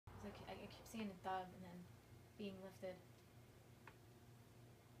seeing a dove and then being lifted.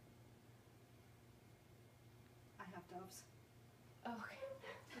 I have doves. Oh, okay.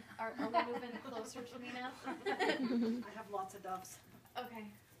 Are we moving closer to me now? I have lots of doves. Okay.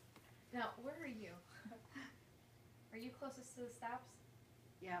 Now, where are you? Are you closest to the steps?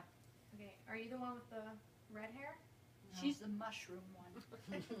 Yeah. Okay. Are you the one with the red hair? No. She's the mushroom one.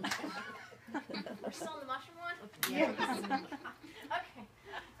 We're still in the mushroom one? Yes. Okay.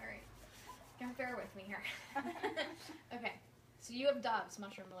 All right. Gotta bear with me here. Okay. So you have doves,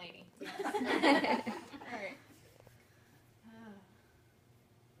 mushroom lady. Yes. All right.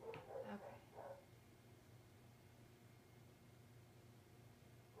 Okay.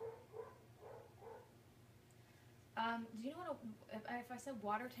 Do you know what if I said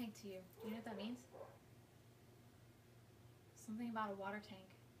water tank to you, do you know what that means? Something about a water tank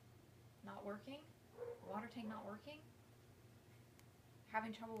not working? Water tank not working?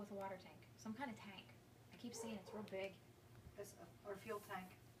 Having trouble with a water tank. Some kind of tank. I keep seeing it's real big. It's our fuel tank.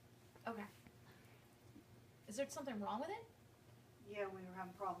 Okay. Is there something wrong with it? Yeah, we were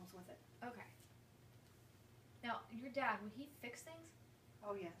having problems with it. Okay. Now, your dad, would he fix things?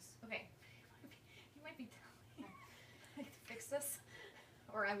 Oh, yes. Okay. He might be telling me I could fix this.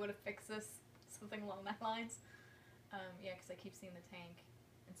 Or I would have fixed this. Something along that lines. Yeah, because I keep seeing the tank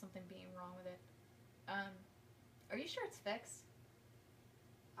and something being wrong with it. Are you sure it's fixed?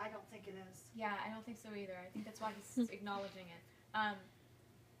 I don't think it is. Yeah, I don't think so either. I think that's why he's acknowledging it.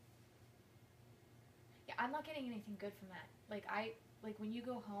 Yeah, I'm not getting anything good from that. Like when you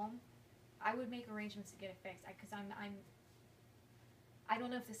go home, I would make arrangements to get it fixed. Because I don't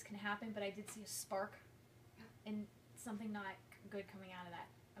know if this can happen, but I did see a spark and something not good coming out of that.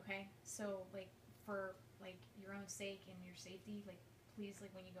 Okay, so for your own sake and your safety, please,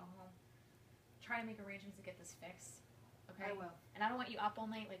 when you go home, try to make arrangements to get this fixed. Okay. I will. And I don't want you up all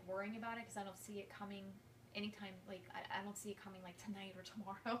night worrying about it, because I don't see it coming anytime. I don't see it coming tonight or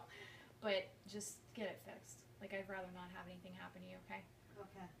tomorrow. But just get it fixed. I'd rather not have anything happen to you. Okay.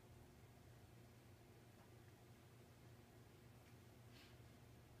 Okay.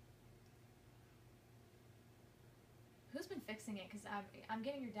 Who's been fixing it? Because I'm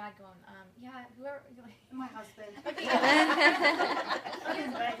getting your dad going. Yeah, whoever. My husband. Okay.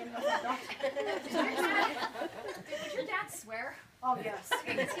 He's begging with the dog. Did your dad swear? Oh, yes.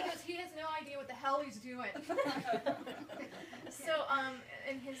 Because he has no idea what the hell he's doing. So,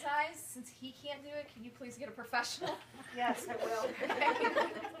 in his eyes, since he can't do it, can you please get a professional? Yes, I will.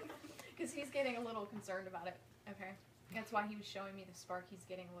 Because he's getting a little concerned about it. Okay. That's why he was showing me the spark. He's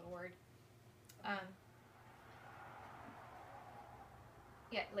getting a little worried.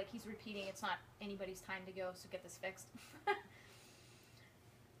 Yeah, he's repeating, it's not anybody's time to go, so get this fixed.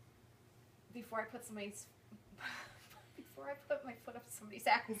 Before I put my foot up somebody's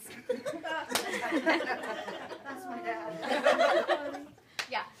ass. That's my dad.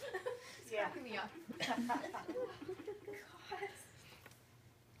 Yeah. Yeah. Cracking me up. God.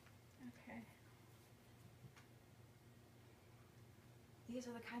 Okay. These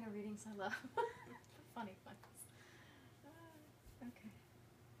are the kind of readings I love. The funny ones. Okay.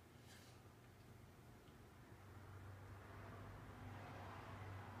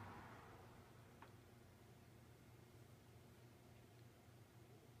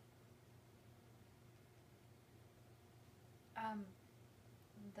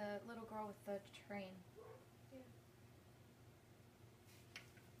 The little girl with the train. Yeah.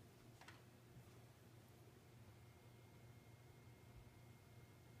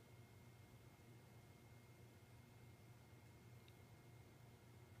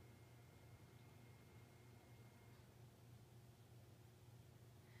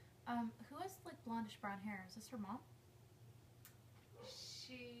 Who has blondish brown hair? Is this her mom?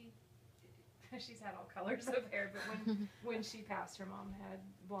 She's had all colors of hair, but when she passed, her mom had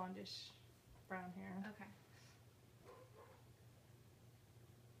blondish brown hair. Okay.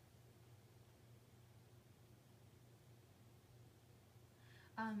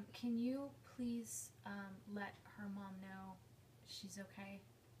 Can you please let her mom know she's okay?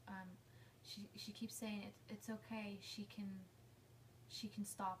 She keeps saying it's okay. She can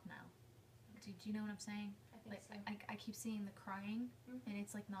stop now. Do you know what I'm saying? I think so. I keep seeing the crying, Mhm. and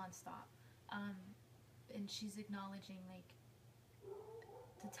it's nonstop. And she's acknowledging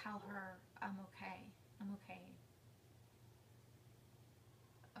to tell her I'm okay. I'm okay.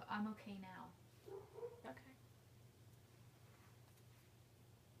 I'm okay now. Okay.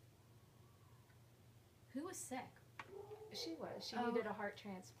 Who was sick? She was. She Oh. needed a heart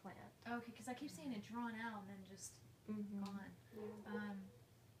transplant. Okay, because I keep seeing it drawn out and then just Mm-hmm. gone.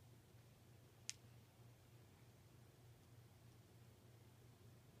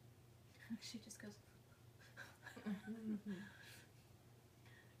 Yeah. she just goes.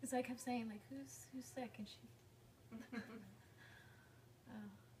 Because I kept saying like, who's sick, and she.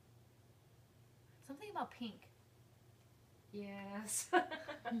 Something about pink. Yes.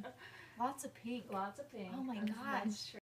 Lots of pink. Lots of pink. Oh my That's gosh. true.